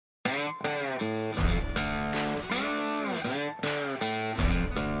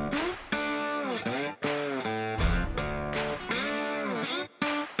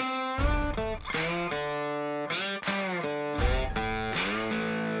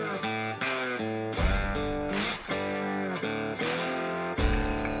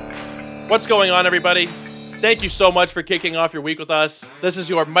What's going on, everybody? Thank you so much for kicking off your week with us. This is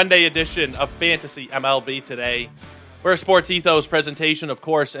your Monday edition of Fantasy MLB Today. We're a Sports Ethos presentation, of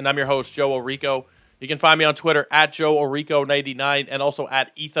course, and I'm your host, Joe Orico. You can find me on Twitter at JoeOrico99 and also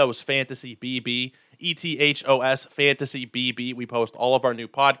at EthosFantasyBB, ETHOS Fantasy BB. We post all of our new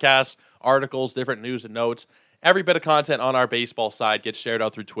podcasts, articles, different news and notes. Every bit of content on our baseball side gets shared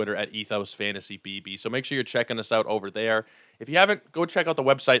out through Twitter at EthosFantasyBB. So make sure you're checking us out over there. If you haven't, go check out the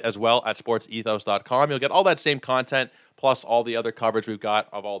website as well at sportsethos.com. You'll get all that same content, plus all the other coverage we've got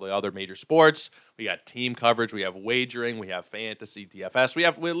of all the other major sports. We got team coverage, we have wagering, we have fantasy, DFS. We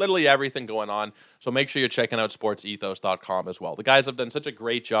have literally everything going on. So make sure you're checking out sportsethos.com as well. The guys have done such a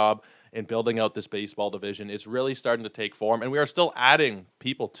great job in building out this baseball division. It's really starting to take form, and we are still adding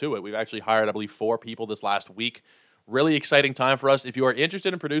people to it. We've actually hired, I believe, 4 people this last week. Really exciting time for us. If you are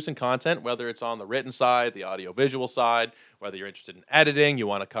interested in producing content, whether it's on the written side, the audio-visual side, whether you're interested in editing, you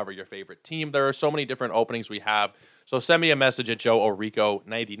want to cover your favorite team, there are so many different openings we have. So send me a message at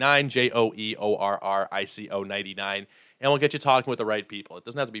JoeOrico99, JoeOrrico99, and we'll get you talking with the right people. It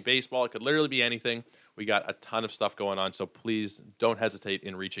doesn't have to be baseball. It could literally be anything. We got a ton of stuff going on, so please don't hesitate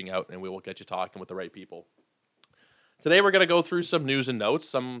in reaching out, and we will get you talking with the right people. Today we're going to go through some news and notes,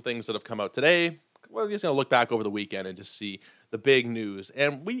 some things that have come out today. We're just going to look back over the weekend and just see the big news.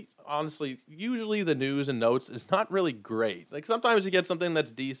 And we, honestly, usually the news and notes is not really great. Like, sometimes you get something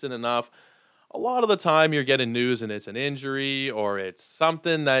that's decent enough. A lot of the time you're getting news and it's an injury or it's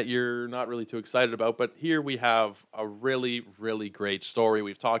something that you're not really too excited about. But here we have a really, really great story.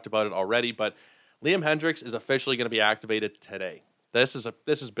 We've talked about it already, but Liam Hendriks is officially going to be activated today. This is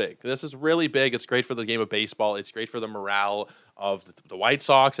big. This is really big. It's great for the game of baseball. It's great for the morale of the White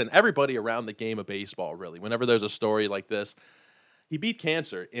Sox and everybody around the game of baseball, really. Whenever there's a story like this, he beat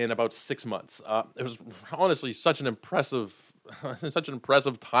cancer in about 6 months. It was honestly such an impressive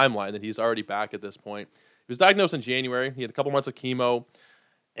timeline that he's already back at this point. He was diagnosed in January. He had a couple months of chemo,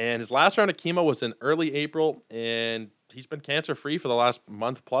 and his last round of chemo was in early April, and he's been cancer-free for the last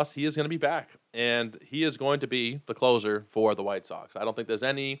month plus. He is going to be back, and he is going to be the closer for the White Sox. I don't think there's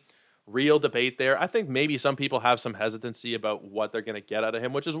any real debate there. I think maybe some people have some hesitancy about what they're going to get out of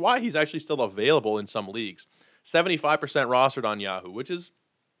him, which is why he's actually still available in some leagues. 75% rostered on Yahoo, which is,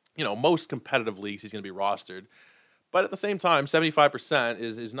 most competitive leagues he's going to be rostered. But at the same time, 75%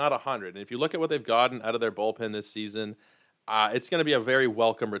 is not 100. And if you look at what they've gotten out of their bullpen this season, it's going to be a very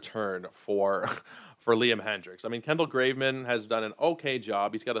welcome return for Liam Hendriks. I mean, Kendall Graveman has done an okay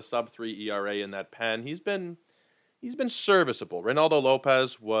job. He's got a sub-3 ERA in that pen. He's been serviceable. Reynaldo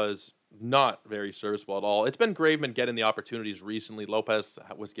Lopez was not very serviceable at all. It's been Graveman getting the opportunities recently. Lopez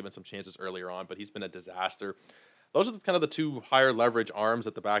was given some chances earlier on, but he's been a disaster. Those are kind of the 2 higher leverage arms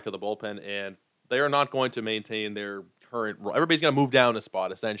at the back of the bullpen, and they are not going to maintain their current role. Everybody's going to move down a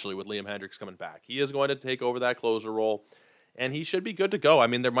spot, essentially, with Liam Hendriks coming back. He is going to take over that closer role, and he should be good to go. I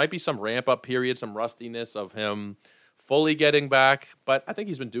mean, there might be some ramp-up period, some rustiness of him fully getting back, but I think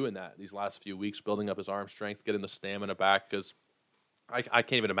he's been doing that these last few weeks, building up his arm strength, getting the stamina back, because I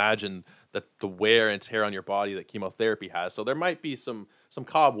can't even imagine the wear and tear on your body that chemotherapy has. So there might be some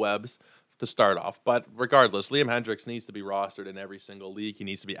cobwebs to start off, but regardless, Liam Hendriks needs to be rostered in every single league. He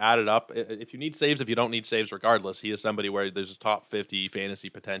needs to be added up. If you need saves, if you don't need saves, regardless, he is somebody where there's a top 50 fantasy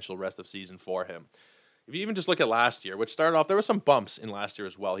potential rest of season for him. If you even just look at last year, which started off, there were some bumps in last year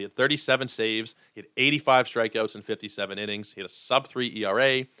as well. He had 37 saves, he had 85 strikeouts in 57 innings, he had a sub-3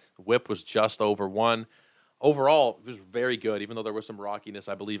 ERA, the whip was just over 1. Overall, it was very good, even though there was some rockiness,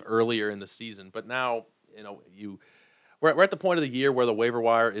 I believe, earlier in the season. But now, we're at the point of the year where the waiver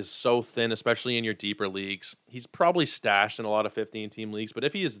wire is so thin, especially in your deeper leagues. He's probably stashed in a lot of 15-team leagues, but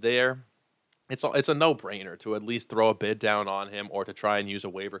if he is there, it's a no-brainer to at least throw a bid down on him or to try and use a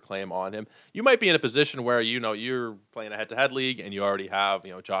waiver claim on him. You might be in a position where, you're playing a head-to-head league and you already have,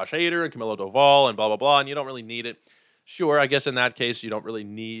 Josh Hader and Camilo Doval and blah, blah, blah, and you don't really need it. Sure, I guess in that case, you don't really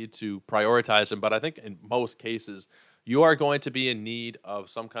need to prioritize him, but I think in most cases, you are going to be in need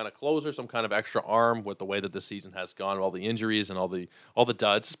of some kind of closer, some kind of extra arm with the way that the season has gone, all the injuries and all the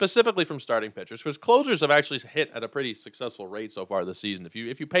duds, specifically from starting pitchers, because closers have actually hit at a pretty successful rate so far this season. If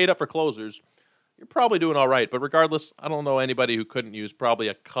you paid up for closers, you're probably doing all right. But regardless, I don't know anybody who couldn't use probably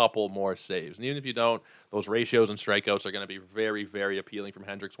a couple more saves. And even if you don't, those ratios and strikeouts are going to be very, very appealing from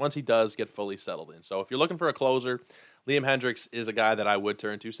Hendriks once he does get fully settled in. So if you're looking for a closer, Liam Hendriks is a guy that I would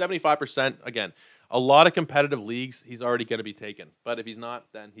turn to. 75%, again, a lot of competitive leagues, he's already going to be taken. But if he's not,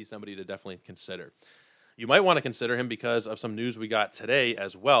 then he's somebody to definitely consider. You might want to consider him because of some news we got today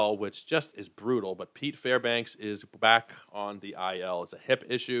as well, which just is brutal. But Pete Fairbanks is back on the IL. It's a hip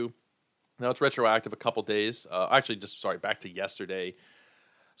issue. Now it's retroactive a couple days. Back to yesterday.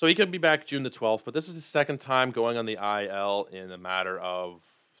 So he could be back June the 12th, but this is his second time going on the IL in a matter of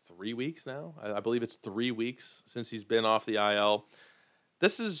 3 weeks now. I believe it's 3 weeks since he's been off the IL.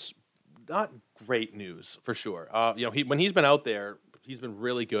 This is not great news for sure. When he's been out there, he's been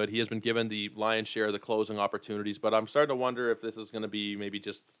really good. He has been given the lion's share of the closing opportunities, but I'm starting to wonder if this is going to be maybe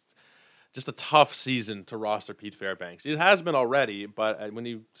just a tough season to roster Pete Fairbanks. It has been already, but when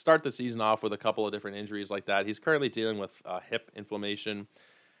you start the season off with a couple of different injuries like that, he's currently dealing with hip inflammation.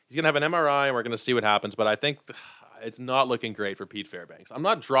 He's going to have an MRI, and we're going to see what happens, but I think it's not looking great for Pete Fairbanks. I'm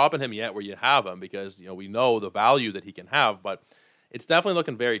not dropping him yet where you have him because we know the value that he can have, but it's definitely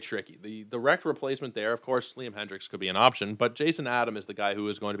looking very tricky. The direct replacement there, of course, Liam Hendriks could be an option, but Jason Adam is the guy who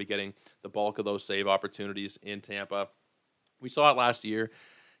is going to be getting the bulk of those save opportunities in Tampa. We saw it last year.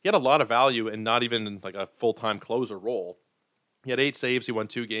 He had a lot of value and not even like a full-time closer role. He had 8 saves. He won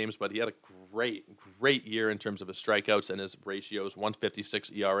 2 games, but he had a great year in terms of his strikeouts and his ratios.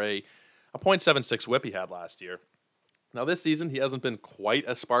 1.56 ERA, a .76 WHIP he had last year. Now this season he hasn't been quite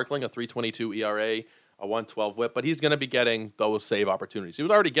as sparkling. A 3.22 ERA, a 1.12 WHIP, but he's going to be getting those save opportunities. He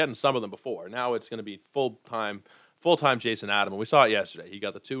was already getting some of them before. Now it's going to be full-time Jason Adam, and we saw it yesterday. He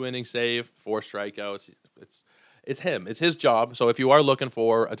got the 2-inning save, 4 strikeouts. It's him. It's his job. So if you are looking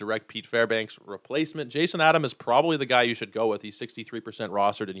for a direct Pete Fairbanks replacement, Jason Adam is probably the guy you should go with. He's 63%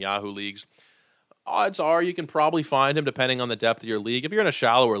 rostered in Yahoo leagues. Odds are you can probably find him depending on the depth of your league. If you're in a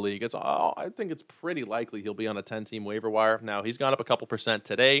shallower league, I think it's pretty likely he'll be on a 10-team waiver wire. Now, he's gone up a couple percent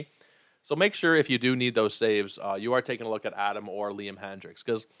today. So make sure if you do need those saves, you are taking a look at Adam or Liam Hendriks,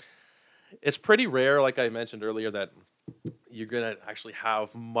 because it's pretty rare, like I mentioned earlier, that you're going to actually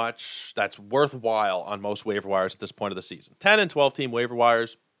have much that's worthwhile on most waiver wires at this point of the season. 10 and 12-team waiver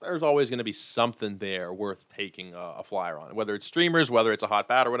wires, there's always going to be something there worth taking a flyer on, whether it's streamers, whether it's a hot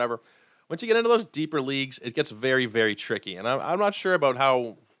bat or whatever. Once you get into those deeper leagues, it gets very, very tricky. And I'm not sure about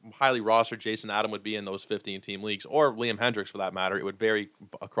how highly rostered Jason Adam would be in those 15-team leagues, or Liam Hendriks for that matter. It would vary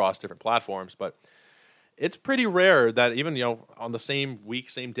across different platforms, but it's pretty rare that even, on the same week,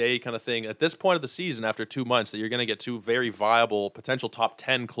 same day kind of thing, at this point of the season, after 2 months, that you're going to get 2 very viable potential top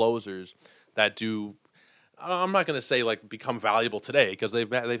 10 closers that do, I'm not going to say like become valuable today, because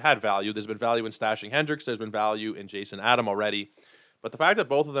they've had value. There's been value in stashing Hendriks. There's been value in Jason Adam already. But the fact that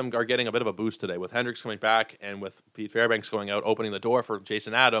both of them are getting a bit of a boost today, with Hendriks coming back and with Pete Fairbanks going out, opening the door for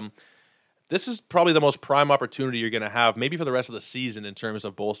Jason Adam, this is probably the most prime opportunity you're going to have maybe for the rest of the season in terms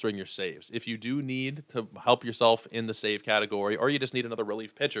of bolstering your saves. If you do need to help yourself in the save category, or you just need another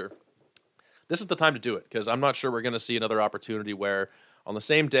relief pitcher, this is the time to do it, because I'm not sure we're going to see another opportunity where on the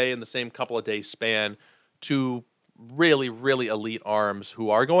same day, in the same couple of days span, 2 really, really elite arms who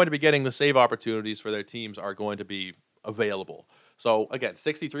are going to be getting the save opportunities for their teams are going to be available. So again,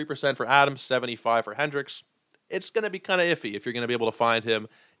 63% for Adams, 75% for Hendriks. It's going to be kind of iffy if you're going to be able to find him,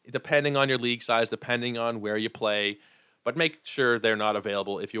 depending on your league size, depending on where you play. But make sure they're not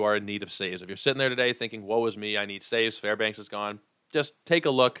available if you are in need of saves. If you're sitting there today thinking, woe is me, I need saves, Fairbanks is gone, just take a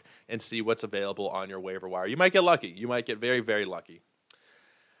look and see what's available on your waiver wire. You might get lucky. You might get very, very lucky.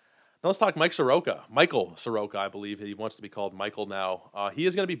 Now let's talk Michael Soroka, I believe he wants to be called Michael now. He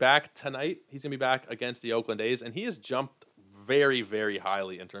is going to be back tonight. He's going to be back against the Oakland A's, and he has jumped very, very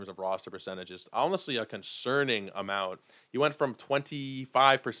highly in terms of roster percentages. Honestly, a concerning amount. He went from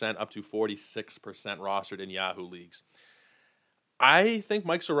 25% up to 46% rostered in Yahoo leagues. I think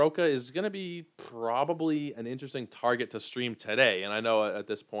Mike Soroka is going to be probably an interesting target to stream today. And I know at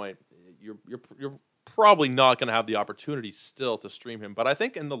this point you're probably not going to have the opportunity still to stream him. But I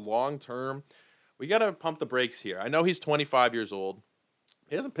think in the long term, we got to pump the brakes here. I know he's 25 years old.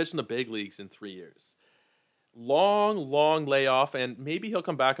 He hasn't pitched in the big leagues in 3 years. Long layoff, and maybe he'll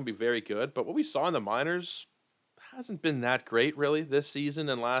come back and be very good. But what we saw in the minors hasn't been that great, really, this season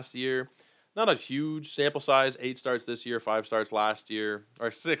and last year. Not a huge sample size, 8 starts this year, 5 starts last year,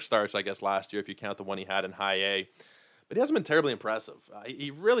 or 6 starts, I guess, last year if you count the one he had in high A. But he hasn't been terribly impressive. He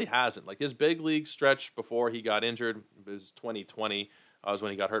really hasn't. Like, his big league stretch before he got injured was 2020, was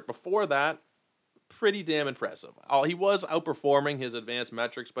when he got hurt. Before that, pretty damn impressive. He was outperforming his advanced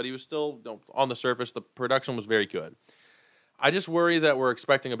metrics, but he was still, on the surface, the production was very good. I just worry that we're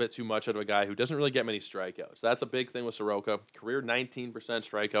expecting a bit too much out of a guy who doesn't really get many strikeouts. That's a big thing with Soroka. Career 19%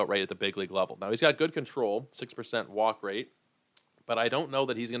 strikeout rate at the big league level. Now, he's got good control, 6% walk rate, but I don't know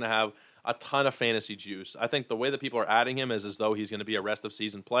that he's going to have a ton of fantasy juice. I think the way that people are adding him is as though he's going to be a rest of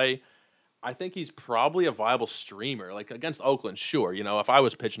season play. I think he's probably a viable streamer. Like, against Oakland, sure. If I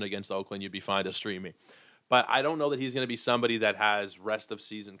was pitching against Oakland, you'd be fine to stream me. But I don't know that he's going to be somebody that has rest of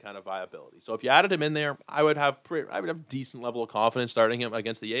season kind of viability. So if you added him in there, I would have decent level of confidence starting him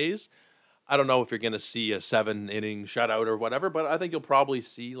against the A's. I don't know if you're going to see a 7-inning shutout or whatever, but I think you'll probably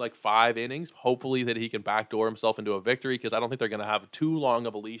see like 5 innings. Hopefully that he can backdoor himself into a victory, because I don't think they're going to have too long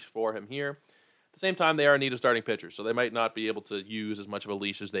of a leash for him here. At the same time, they are in need of starting pitchers, so they might not be able to use as much of a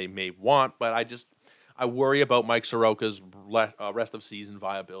leash as they may want, but I worry about Mike Soroka's rest of season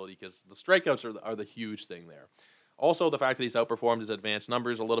viability, because the strikeouts are the huge thing there. Also, the fact that he's outperformed his advanced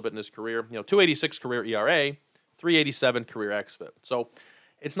numbers a little bit in his career. 286 career ERA, 387 career xFIP. So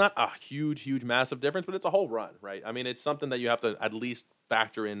it's not a huge, massive difference, but it's a whole run, right? I mean, it's something that you have to at least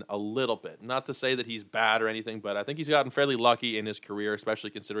factor in a little bit. Not to say that he's bad or anything, but I think he's gotten fairly lucky in his career, especially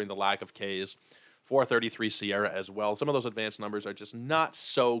considering the lack of Ks. 433 Sierra as well. Some of those advanced numbers are just not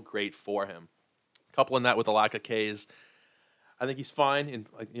so great for him. Coupling that with the lack of Ks, I think he's fine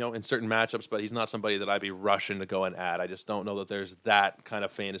in certain matchups, but he's not somebody that I'd be rushing to go and add. I just don't know that there's that kind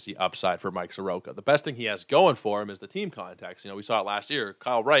of fantasy upside for Mike Soroka. The best thing he has going for him is the team contacts. We saw it last year.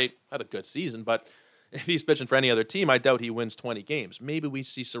 Kyle Wright had a good season, but if he's pitching for any other team, I doubt he wins 20 games. Maybe we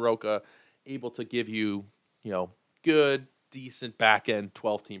see Soroka able to give you, good, decent back-end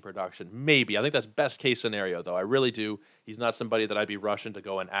 12-team production. Maybe. I think that's best-case scenario, though. I really do. He's not somebody that I'd be rushing to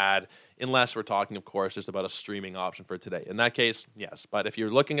go and add, unless we're talking, of course, just about a streaming option for today. In that case, yes. But if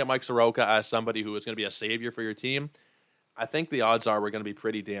you're looking at Mike Soroka as somebody who is going to be a savior for your team, I think the odds are we're going to be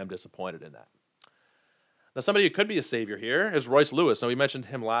pretty damn disappointed in that. Now, somebody who could be a savior here is Royce Lewis. Now, we mentioned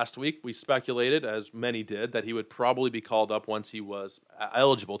him last week. We speculated, as many did, that he would probably be called up once he was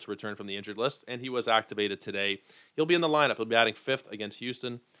eligible to return from the injured list, and he was activated today. He'll be in the lineup. He'll be batting 5th against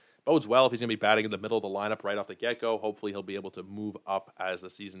Houston. Bodes well if he's going to be batting in the middle of the lineup right off the get-go. Hopefully, he'll be able to move up as the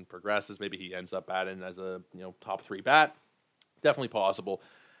season progresses. Maybe he ends up batting as a top 3 bat. Definitely possible.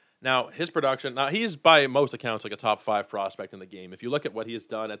 Now, his production, he's by most accounts like a top 5 prospect in the game. If you look at what he has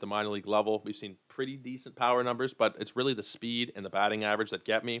done at the minor league level, we've seen pretty decent power numbers, but it's really the speed and the batting average that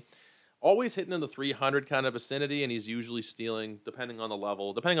get me. Always hitting in the 300 kind of vicinity, and he's usually stealing, depending on the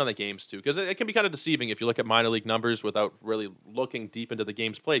level, depending on the games too, because it can be kind of deceiving if you look at minor league numbers without really looking deep into the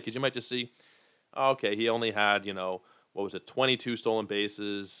games played, because you might just see, okay, he only had, 22 stolen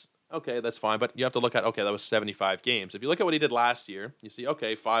bases. Okay, that's fine, but you have to look at, that was 75 games. If you look at what he did last year, you see,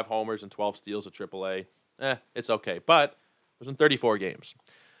 5 homers and 12 steals at AAA. It's okay, but it was in 34 games.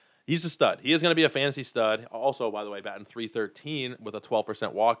 He's a stud. He is going to be a fantasy stud. Also, by the way, batting .313 with a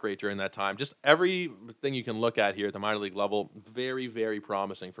 12% walk rate during that time. Just everything you can look at here at the minor league level, very, very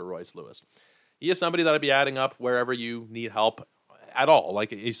promising for Royce Lewis. He is somebody that I'd be adding up wherever you need help at all.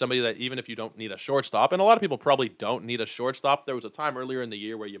 Like, he's somebody that even if you don't need a shortstop, and a lot of people probably don't need a shortstop. There was a time earlier in the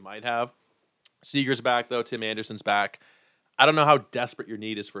year where you might have. Seager's back, though. Tim Anderson's back. I don't know how desperate your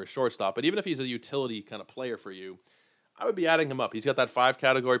need is for a shortstop, but even if he's a utility kind of player for you, I would be adding him up. He's got that 5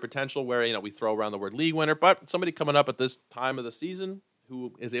 category potential where, we throw around the word league winner, but somebody coming up at this time of the season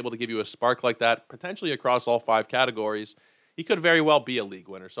who is able to give you a spark like that, potentially across all 5 categories, he could very well be a league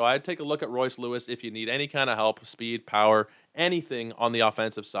winner. So I'd take a look at Royce Lewis if you need any kind of help, speed, power, anything on the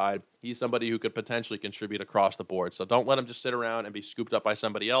offensive side. He's somebody who could potentially contribute across the board. So don't let him just sit around and be scooped up by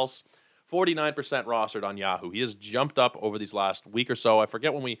somebody else. 49% rostered on Yahoo. He has jumped up over these last week or so. I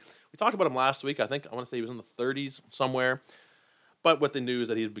forget when we talked about him last week. I want to say he was in the 30s somewhere. But with the news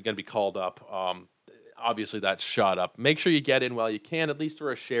that he's going to be called up, obviously that shot up. Make sure you get in while you can, at least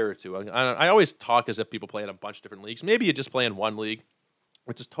for a share or two. I always talk as if people play in a bunch of different leagues. Maybe you just play in one league,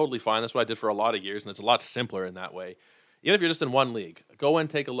 which is totally fine. That's what I did for a lot of years, and it's a lot simpler in that way. Even if you're just in one league, go and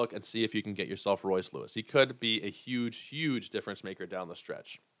take a look and see if you can get yourself Royce Lewis. He could be a huge difference maker down the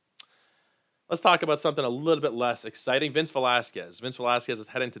stretch. Let's talk about something a little bit less exciting. Vince Velasquez. Vince Velasquez is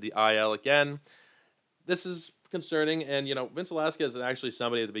heading to the IL again. This is concerning, and Vince Velasquez is actually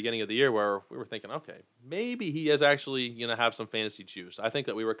somebody at the beginning of the year where we were thinking, okay, maybe he is actually have some fantasy juice. I think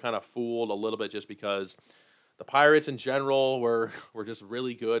that we were kind of fooled a little bit just because the Pirates in general were just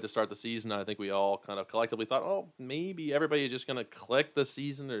really good to start the season. I think we all kind of collectively thought, oh, maybe everybody's just going to click this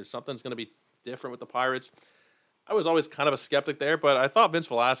season or something's going to be different with the Pirates. I was always kind of a skeptic there, but I thought Vince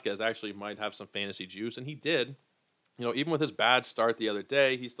Velasquez actually might have some fantasy juice, and he did. Even with his bad start the other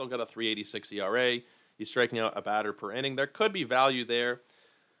day, he's still got a 3.86 ERA. He's striking out a batter per inning. There could be value there,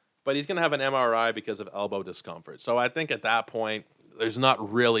 but he's going to have an MRI because of elbow discomfort. So I think at that point, there's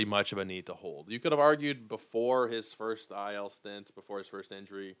not really much of a need to hold. You could have argued before his first IL stint, before his first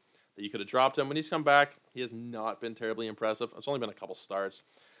injury, that you could have dropped him. When he's come back, he has not been terribly impressive. It's only been a couple starts.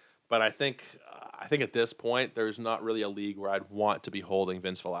 But I think at this point, there's not really a league where I'd want to be holding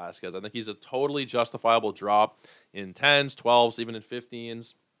Vince Velasquez. I think he's a totally justifiable drop in 10s, 12s, even in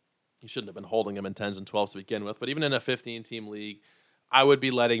 15s. You shouldn't have been holding him in 10s and 12s to begin with. But even in a 15-team league, I would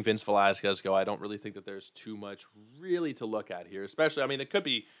be letting Vince Velasquez go. I don't really think that there's too much really to look at here. Especially,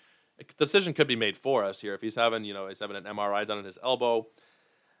 it a decision could be made for us here. If he's having an MRI done on his elbow,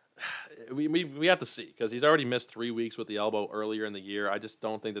 we have to see, because he's already missed 3 weeks with the elbow earlier in the year. I just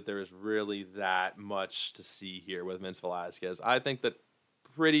don't think that there is really that much to see here with Vince Velasquez. I think that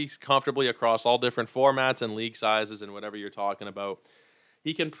pretty comfortably across all different formats and league sizes and whatever you're talking about,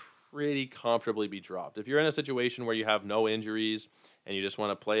 he can pretty comfortably be dropped. If you're in a situation where you have no injuries and you just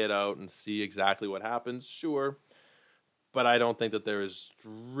want to play it out and see exactly what happens, sure. But I don't think that there is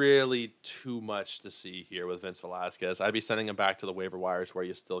really too much to see here with Vince Velasquez. I'd be sending him back to the waiver wires where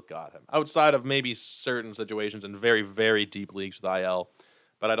you still got him, outside of maybe certain situations in very, very deep leagues with IL.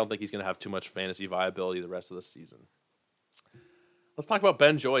 But I don't think he's going to have too much fantasy viability the rest of the season. Let's talk about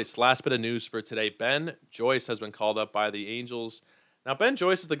Ben Joyce. Last bit of news for today. Ben Joyce has been called up by the Angels. Now, Ben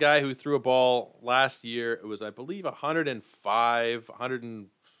Joyce is the guy who threw a ball last year. It was, I believe,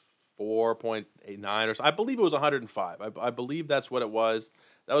 104.89 or so. I believe it was 105. I believe that's what it was.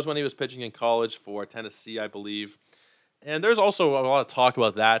 That was when he was pitching in college for Tennessee, I believe. And there's also a lot of talk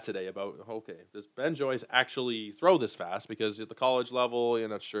about that today, about, okay, does Ben Joyce actually throw this fast? Because at the college level, you're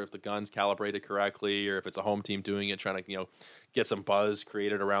not sure if the gun's calibrated correctly or if it's a home team doing it, trying to, get some buzz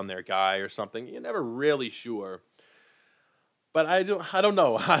created around their guy or something. You're never really sure. But I don't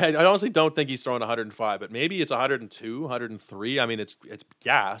know. I honestly don't think he's throwing 105, but maybe it's 102, 103. I mean, it's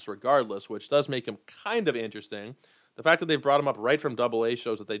gas regardless, which does make him kind of interesting. The fact that they've brought him up right from AA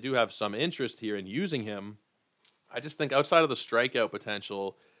shows that they do have some interest here in using him. I just think outside of the strikeout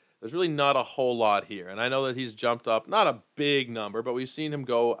potential, there's really not a whole lot here. And I know that he's jumped up, not a big number, but we've seen him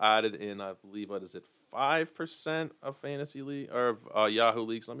go added in, I believe, 5% of fantasy league or Yahoo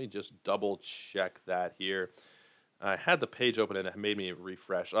leagues. Let me just double check that here. I had the page open and it made me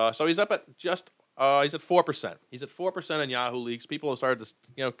refresh. So he's up at he's at 4%. He's at 4% in Yahoo leagues. People have started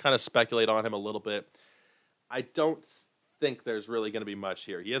to, kind of speculate on him a little bit. I don't think there's really going to be much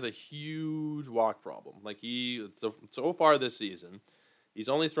here. He has a huge walk problem. So far this season, he's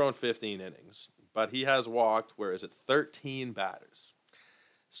only thrown 15 innings, but he has walked, 13 batters.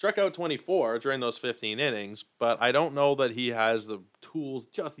 Struck out 24 during those 15 innings, but I don't know that he has the tools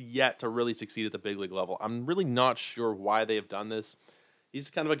just yet to really succeed at the big league level. I'm really not sure why they have done this. He's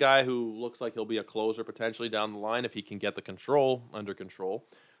kind of a guy who looks like he'll be a closer potentially down the line if he can get the control under control.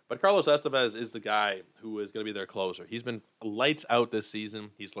 But Carlos Estevez is the guy who is going to be their closer. He's been lights out this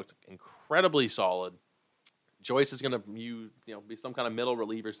season. He's looked incredibly solid. Joyce is going to be some kind of middle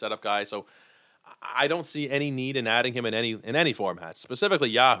reliever setup guy. So I don't see any need in adding him in any format, specifically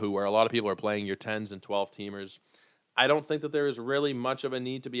Yahoo, where a lot of people are playing your 10s and 12 teamers. I don't think that there is really much of a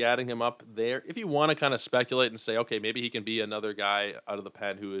need to be adding him up there. If you want to kind of speculate and say, okay, maybe he can be another guy out of the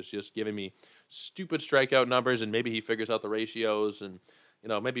pen who is just giving me stupid strikeout numbers, and maybe he figures out the ratios, and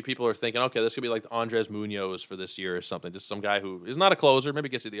maybe people are thinking, okay, this could be like Andres Munoz for this year or something, just some guy who is not a closer, maybe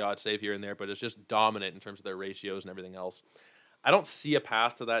gets you the odd save here and there, but is just dominant in terms of their ratios and everything else. I don't see a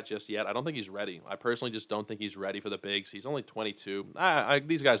path to that just yet. I don't think he's ready. I personally just don't think he's ready for the bigs. He's only 22.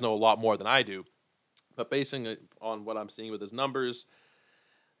 These guys know a lot more than I do. But basing it on what I'm seeing with his numbers,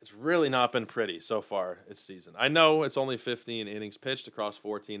 it's really not been pretty so far this season. I know it's only 15 innings pitched across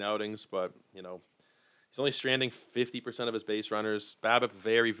 14 outings, but, he's only stranding 50% of his base runners. BABIP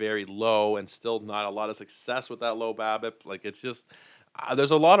very, very low, and still not a lot of success with that low BABIP. It's just...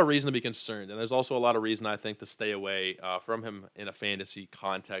 there's a lot of reason to be concerned, and there's also a lot of reason, I think, to stay away from him in a fantasy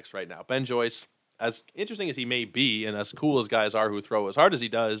context right now. Ben Joyce, as interesting as he may be and as cool as guys are who throw as hard as he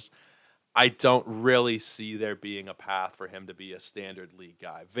does, I don't really see there being a path for him to be a standard league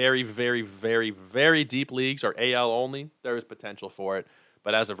guy. Very, very, very, very deep leagues or AL only, there is potential for it.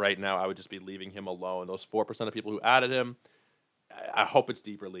 But as of right now, I would just be leaving him alone. Those 4% of people who added him, I hope it's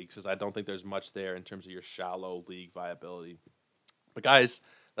deeper leagues, because I don't think there's much there in terms of your shallow league viability. But guys,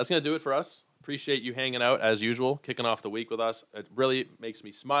 that's going to do it for us. Appreciate you hanging out as usual, kicking off the week with us. It really makes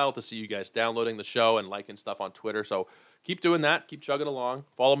me smile to see you guys downloading the show and liking stuff on Twitter. So keep doing that. Keep chugging along.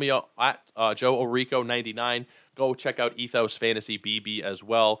 Follow me at Joe Orico99. Go check out Ethos Fantasy BB as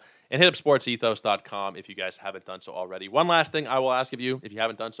well. And hit up sportsethos.com if you guys haven't done so already. One last thing I will ask of you, if you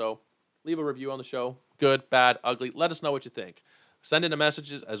haven't done so, leave a review on the show. Good, bad, ugly. Let us know what you think. Send in the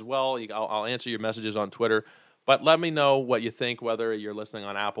messages as well. I'll answer your messages on Twitter. But let me know what you think, whether you're listening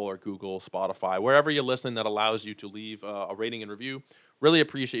on Apple or Google, Spotify, wherever you're listening that allows you to leave a rating and review. Really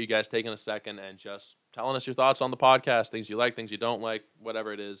appreciate you guys taking a second and just telling us your thoughts on the podcast, things you like, things you don't like,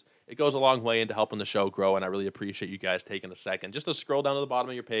 whatever it is. It goes a long way into helping the show grow, and I really appreciate you guys taking a second just to scroll down to the bottom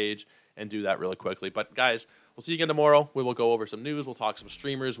of your page and do that really quickly. But guys, we'll see you again tomorrow. We will go over some news. We'll talk some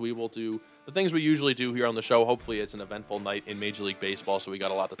streamers. We will do the things we usually do here on the show. Hopefully it's an eventful night in Major League Baseball, so we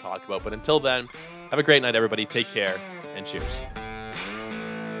got a lot to talk about. But until then, have a great night, everybody. Take care, and cheers.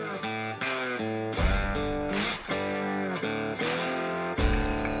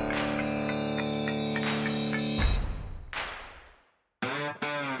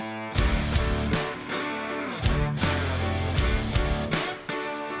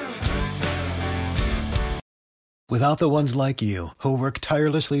 Without the ones like you, who work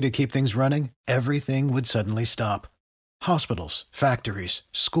tirelessly to keep things running, everything would suddenly stop. Hospitals, factories,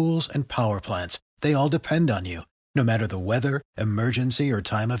 schools, and power plants, they all depend on you. No matter the weather, emergency, or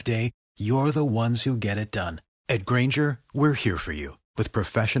time of day, you're the ones who get it done. At Grainger, we're here for you with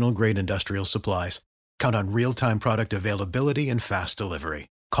professional-grade industrial supplies. Count on real-time product availability and fast delivery.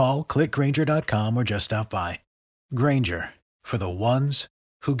 Call, click Grainger.com, or just stop by. Grainger, for the ones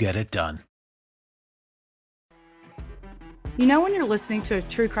who get it done. You know when you're listening to a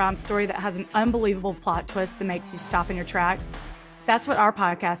true crime story that has an unbelievable plot twist that makes you stop in your tracks? That's what our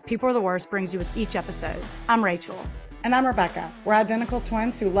podcast, People Are the Worst, brings you with each episode. I'm Rachel. And I'm Rebecca. We're identical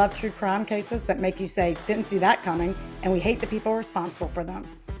twins who love true crime cases that make you say, didn't see that coming, and we hate the people responsible for them.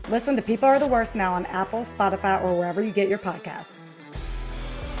 Listen to People Are the Worst now on Apple, Spotify, or wherever you get your podcasts.